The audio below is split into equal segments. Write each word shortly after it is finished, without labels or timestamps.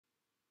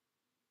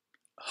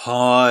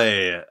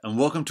Hi, and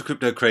welcome to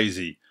Crypto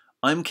Crazy.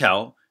 I'm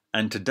Cal,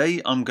 and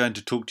today I'm going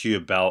to talk to you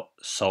about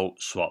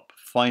Saltswap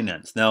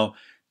Finance. Now,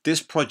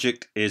 this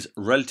project is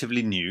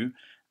relatively new,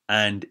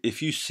 and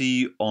if you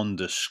see on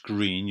the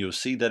screen, you'll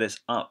see that it's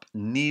up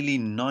nearly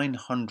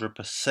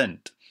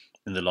 900%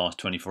 in the last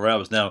 24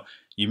 hours. Now,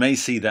 you may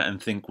see that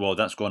and think, well,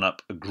 that's gone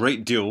up a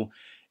great deal.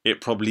 It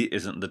probably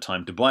isn't the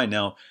time to buy.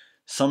 Now,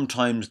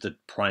 sometimes the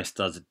price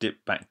does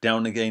dip back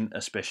down again,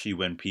 especially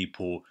when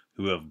people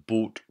who have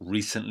bought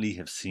recently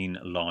have seen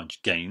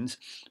large gains.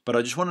 But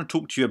I just want to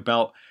talk to you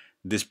about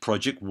this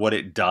project, what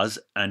it does,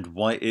 and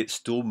why it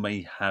still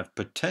may have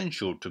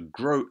potential to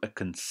grow a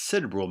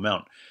considerable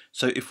amount.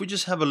 So if we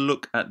just have a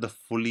look at the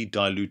fully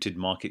diluted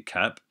market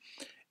cap,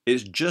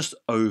 it's just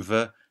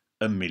over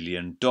 $1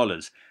 million.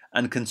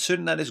 And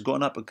considering that it's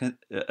gone up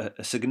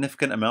a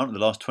significant amount in the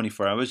last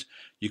 24 hours,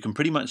 you can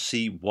pretty much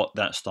see what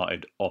that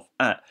started off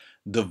at.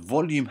 The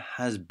volume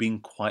has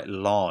been quite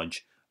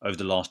large over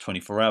the last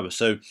 24 hours.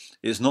 So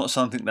it's not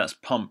something that's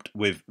pumped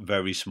with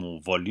very small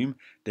volume.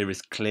 There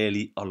is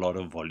clearly a lot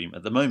of volume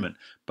at the moment.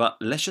 But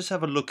let's just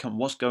have a look at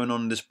what's going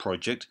on in this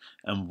project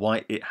and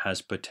why it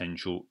has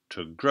potential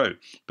to grow.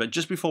 But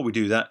just before we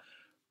do that,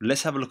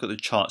 let's have a look at the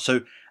chart. So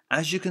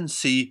as you can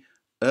see,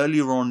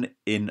 earlier on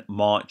in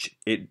March,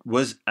 it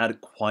was at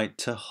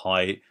quite a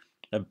high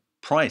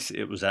price.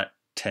 It was at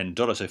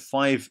 $10, so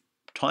 5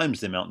 times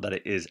the amount that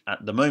it is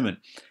at the moment.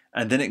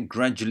 And then it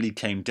gradually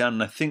came down.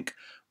 And I think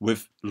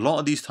with a lot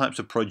of these types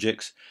of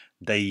projects,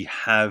 they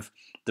have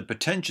the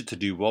potential to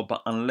do well,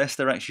 but unless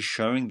they're actually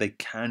showing they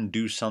can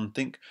do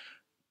something,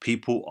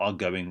 people are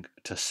going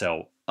to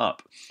sell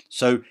up.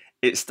 So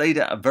it stayed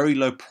at a very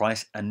low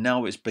price and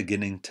now it's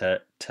beginning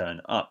to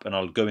turn up, and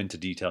I'll go into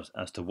details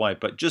as to why.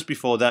 But just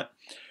before that,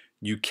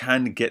 you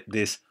can get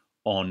this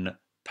on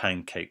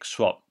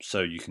Pancakeswap,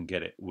 so you can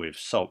get it with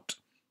Salt.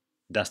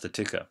 That's the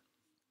ticker.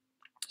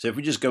 So if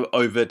we just go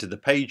over to the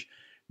page,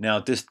 now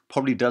this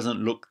probably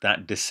doesn't look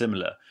that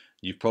dissimilar.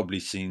 You've probably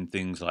seen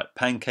things like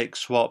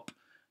Pancakeswap,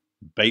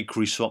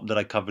 Bakery Swap that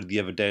I covered the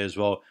other day as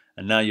well,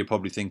 and now you're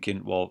probably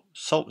thinking, well,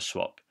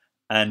 Saltswap.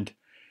 And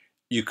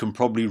you can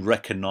probably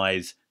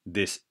recognize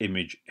this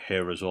image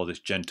here as well, this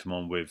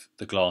gentleman with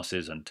the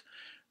glasses and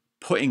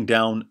putting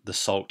down the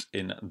salt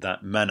in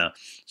that manner.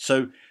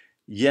 So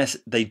yes,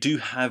 they do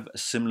have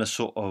similar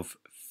sort of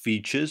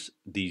features,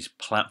 these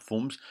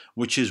platforms,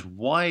 which is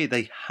why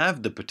they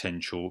have the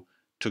potential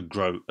to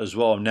grow as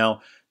well.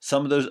 Now,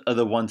 some of those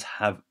other ones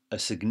have a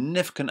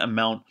significant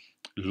amount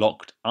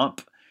locked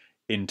up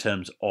in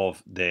terms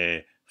of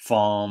their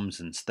farms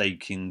and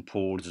staking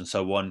pools and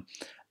so on.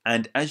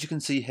 And as you can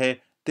see here,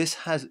 this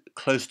has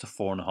close to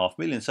 4.5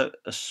 million. So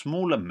a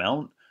small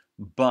amount,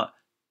 but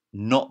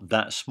not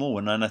that small.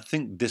 And I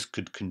think this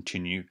could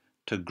continue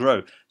to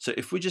grow. So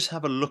if we just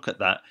have a look at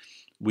that,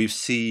 we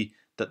see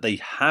that they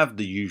have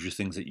the usual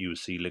things that you would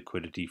see: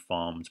 liquidity,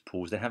 farms,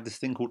 pools. They have this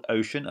thing called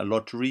Ocean, a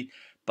lottery,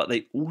 but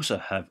they also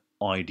have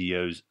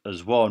IDOs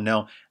as well.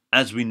 Now,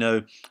 as we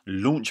know,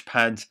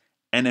 Launchpads,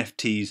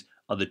 NFTs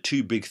are the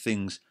two big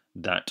things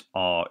that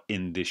are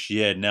in this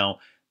year. Now,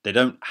 they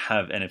don't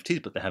have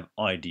NFTs, but they have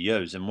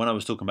IDOs. And when I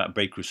was talking about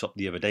Bakery Swap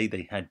the other day,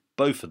 they had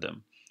both of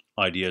them,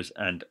 IDOs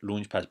and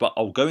Launchpads. But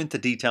I'll go into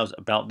details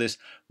about this,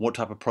 what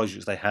type of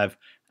projects they have,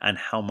 and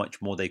how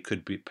much more they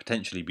could be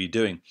potentially be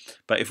doing.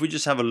 But if we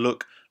just have a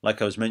look,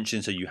 like I was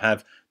mentioning, so you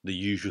have the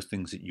usual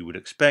things that you would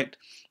expect.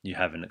 You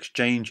have an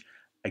exchange.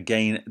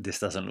 Again, this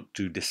doesn't look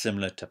too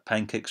dissimilar to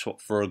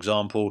Pancakeswap, for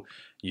example.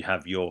 You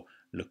have your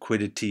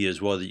liquidity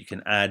as well that you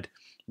can add.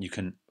 You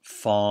can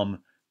farm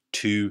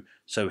too.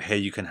 So here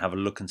you can have a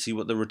look and see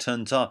what the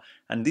returns are.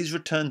 And these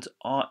returns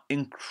are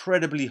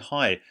incredibly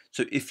high.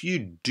 So if you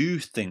do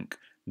think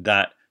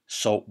that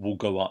Salt will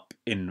go up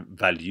in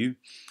value,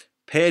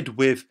 paired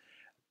with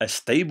a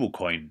stable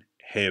coin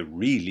here,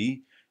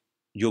 really,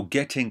 you're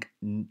getting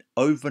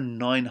over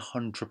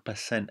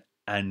 900%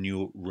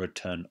 annual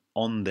return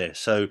on there.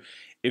 So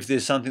if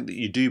there's something that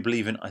you do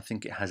believe in, I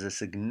think it has a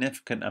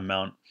significant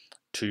amount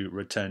to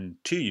return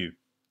to you.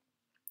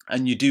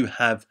 And you do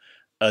have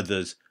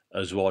others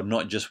as well,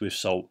 not just with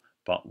Salt,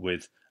 but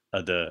with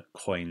other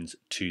coins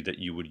too that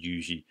you would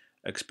usually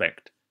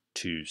expect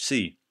to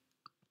see.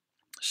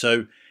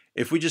 So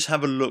if we just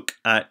have a look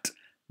at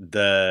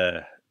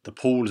the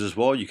pools as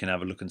well, you can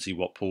have a look and see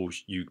what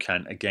pools you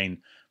can again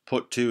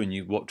put to,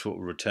 and what sort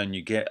of return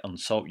you get. On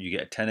Salt you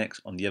get a 10x,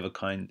 on the other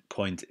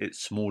coins it's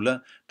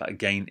smaller, but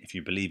again, if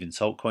you believe in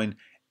Salt coin,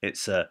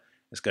 it's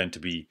going to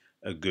be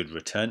a good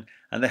return.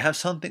 And they have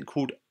something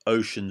called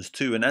Oceans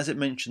too, and as it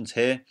mentions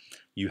here,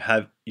 you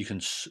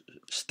can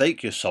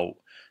stake your Salt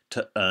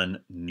to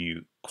earn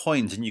new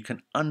coins, and you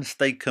can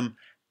unstake them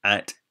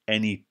at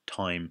any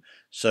time.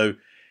 So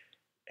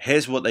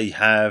here's what they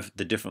have,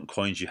 the different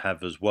coins you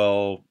have as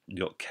well.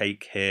 You got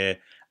cake here,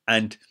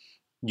 and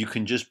you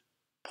can just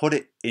put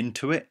it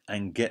into it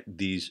and get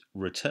these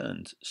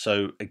returns.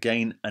 So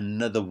again,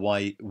 another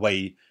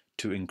way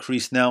to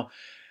increase. Now,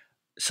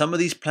 some of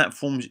these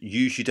platforms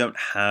usually don't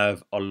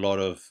have a lot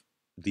of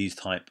these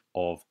type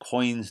of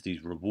coins,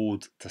 these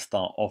rewards to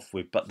start off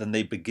with, but then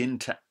they begin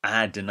to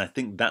add, and I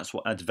think that's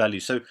what adds value.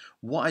 So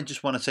what I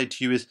just want to say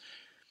to you is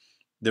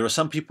there are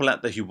some people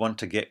out there who want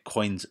to get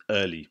coins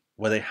early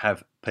where they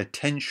have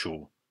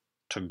potential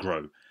to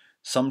grow.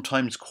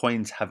 Sometimes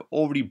coins have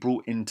already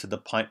brought into the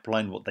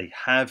pipeline what they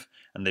have,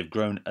 and they've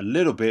grown a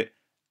little bit,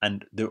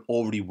 and they're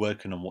already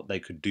working on what they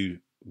could do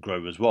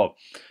grow as well.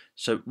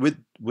 So with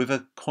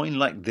a coin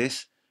like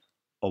this,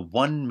 a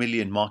 1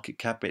 million market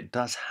cap, it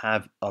does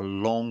have a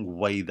long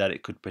way that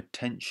it could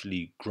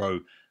potentially grow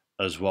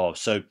as well.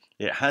 So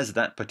it has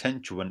that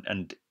potential,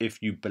 and if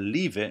you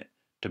believe it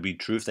to be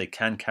true, if they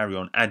can carry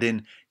on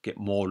adding, get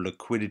more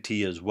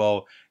liquidity as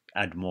well,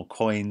 add more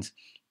coins,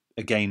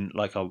 again,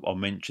 like I'll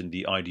mention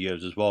the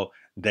IDOs as well,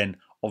 then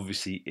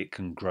obviously it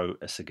can grow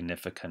a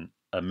significant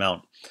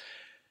amount.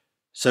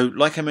 So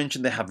like I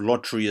mentioned, they have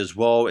lottery as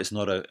well. It's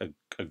not a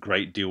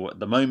great deal at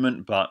the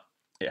moment, but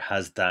it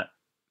has that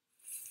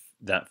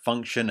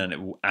function, and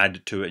it will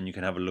add to it, and you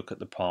can have a look at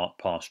the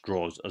past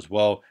draws as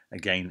well.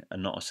 Again,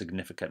 not a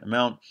significant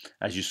amount.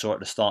 As you saw at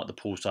the start, the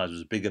pool size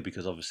was bigger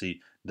because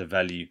obviously the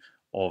value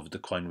of the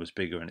coin was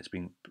bigger, and it's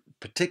been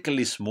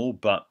particularly small,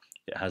 but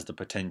it has the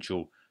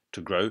potential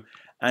to grow.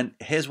 And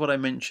here's what I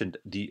mentioned,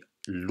 the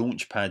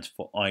launch pads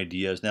for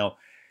IDOs. Now,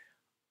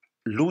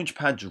 launch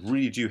pads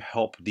really do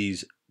help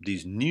these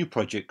new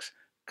projects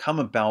come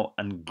about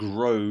and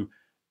grow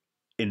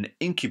in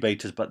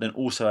incubators, but then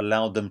also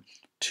allow them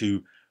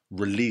to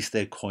release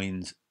their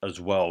coins as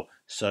well.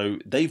 So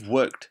they've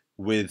worked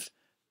with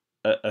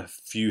a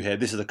few here.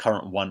 This is the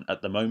current one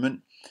at the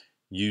moment,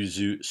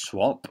 Yuzu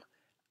Swap.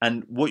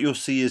 And what you'll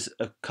see is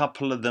a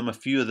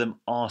few of them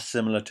are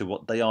similar to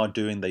what they are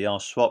doing. They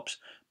are swaps.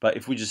 But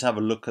if we just have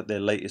a look at their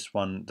latest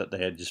one that they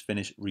had just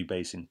finished,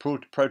 Rebasing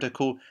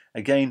Protocol,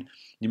 again,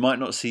 you might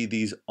not see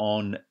these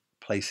on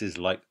places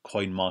like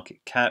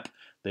CoinMarketCap.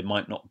 They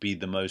might not be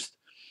the most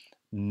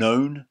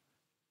known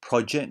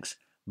projects,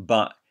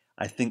 but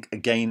I think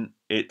again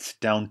it's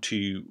down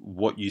to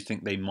what you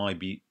think they might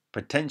be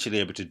potentially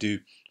able to do.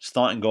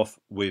 Starting off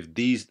with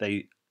these,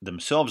 they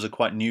themselves are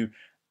quite new,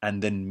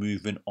 and then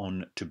moving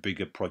on to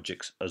bigger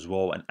projects as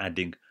well and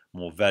adding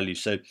more value.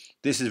 So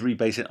this is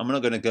Rebasing. I'm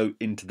not going to go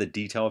into the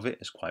detail of it.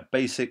 It's quite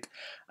basic.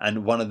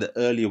 And one of the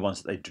earlier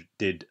ones that they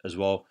did as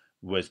well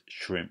was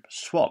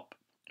Saltswap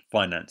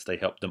Finance. They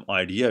helped them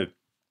IDO.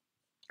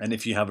 And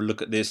if you have a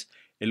look at this,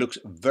 it looks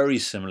very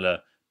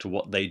similar to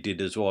what they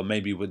did as well.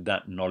 Maybe with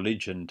that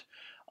knowledge and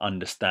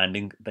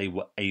understanding, they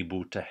were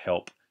able to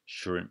help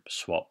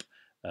Saltswap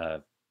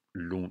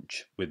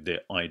launch with their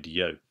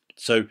IDO.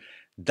 So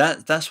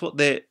that's what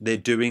they're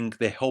doing.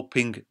 They're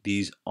helping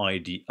these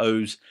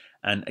IDOs.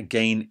 And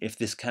again, if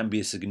this can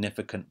be a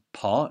significant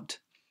part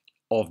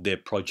of their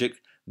project,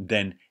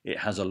 then it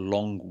has a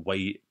long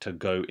way to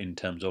go in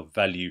terms of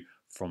value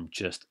from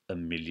just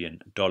 $1 million.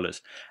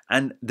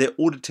 And they're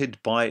audited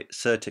by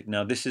CertiK.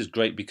 Now this is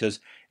great because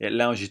it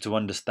allows you to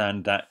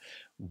understand that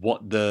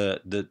what the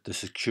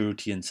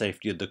security and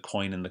safety of the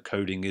coin and the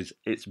coding is.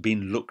 It's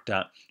been looked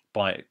at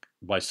by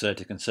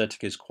CertiK, and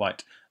CertiK is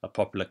quite a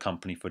popular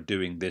company for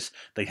doing this.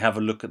 They have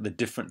a look at the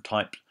different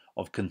types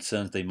of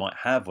concerns they might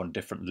have on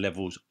different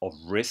levels of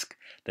risk.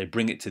 They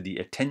bring it to the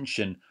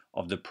attention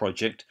of the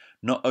project,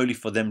 not only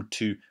for them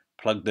to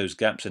plug those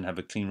gaps and have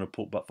a clean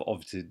report, but for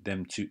obviously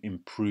them to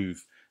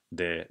improve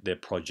their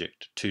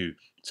project too.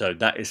 So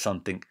that is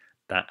something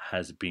that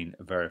has been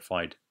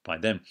verified by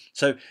them.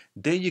 So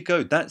there you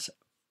go. That's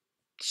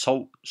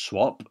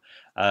Saltswap.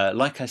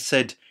 Like I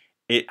said,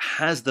 it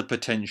has the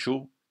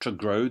potential to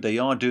grow. They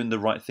are doing the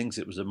right things.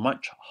 It was a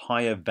much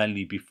higher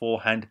value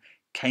beforehand,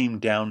 came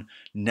down.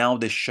 Now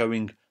they're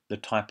showing the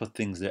type of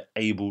things they're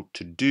able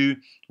to do,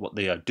 what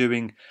they are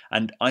doing.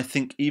 And I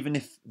think even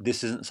if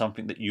this isn't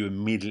something that you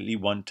immediately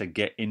want to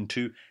get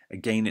into,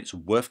 again, it's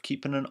worth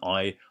keeping an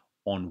eye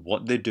on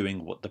what they're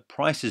doing, what the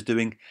price is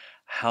doing,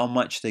 how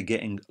much they're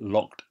getting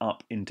locked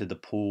up into the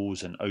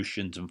pools and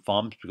oceans and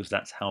farms, because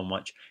that's how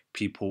much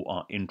people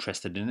are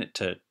interested in it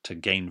to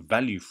gain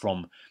value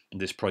from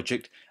this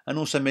project. And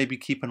also maybe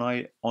keep an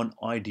eye on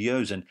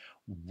IDOs and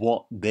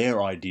what their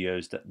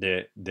IDOs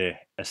that they're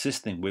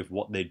assisting with,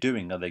 what they're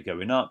doing. Are they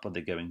going up? Are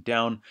they going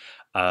down?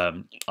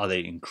 Are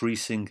they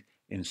increasing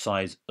in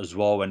size as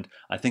well? And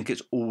I think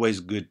it's always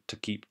good to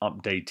keep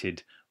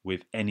updated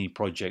with any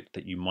project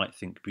that you might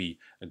think be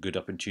a good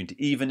opportunity.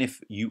 Even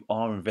if you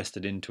are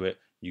invested into it,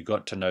 you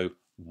got to know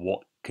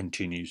what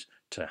continues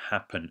to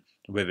happen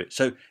with it.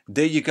 So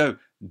there you go.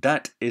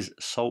 That is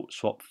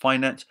Saltswap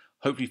Finance.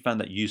 Hopefully you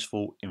found that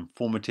useful,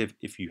 informative.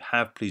 If you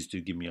have, please do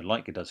give me a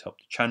like. It does help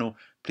the channel.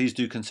 Please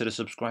do consider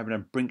subscribing.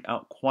 and bring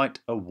out quite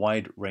a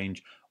wide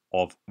range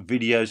of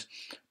videos.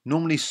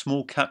 Normally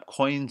small cap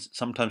coins,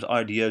 sometimes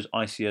IDOs,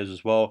 ICOs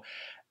as well.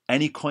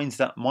 Any coins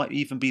that might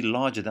even be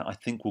larger that I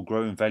think will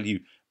grow in value.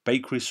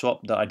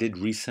 Pancakeswap that I did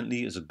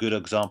recently is a good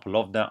example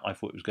of that. I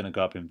thought it was going to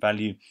go up in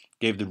value,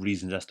 gave the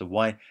reasons as to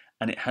why,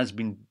 and it has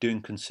been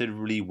doing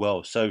considerably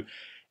well. So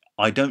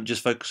I don't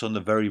just focus on the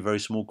very, very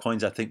small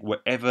coins. I think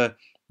wherever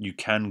you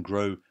can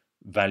grow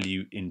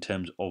value in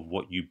terms of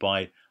what you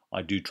buy,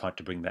 I do try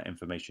to bring that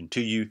information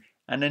to you,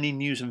 and any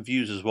news and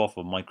views as well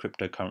from my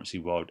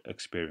cryptocurrency world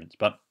experience.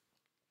 But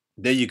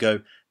there you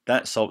go,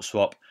 that's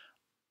Saltswap.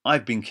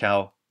 I've been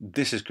Cal,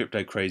 this is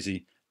Crypto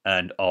Crazy,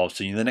 and I'll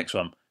see you in the next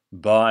one.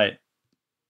 Bye.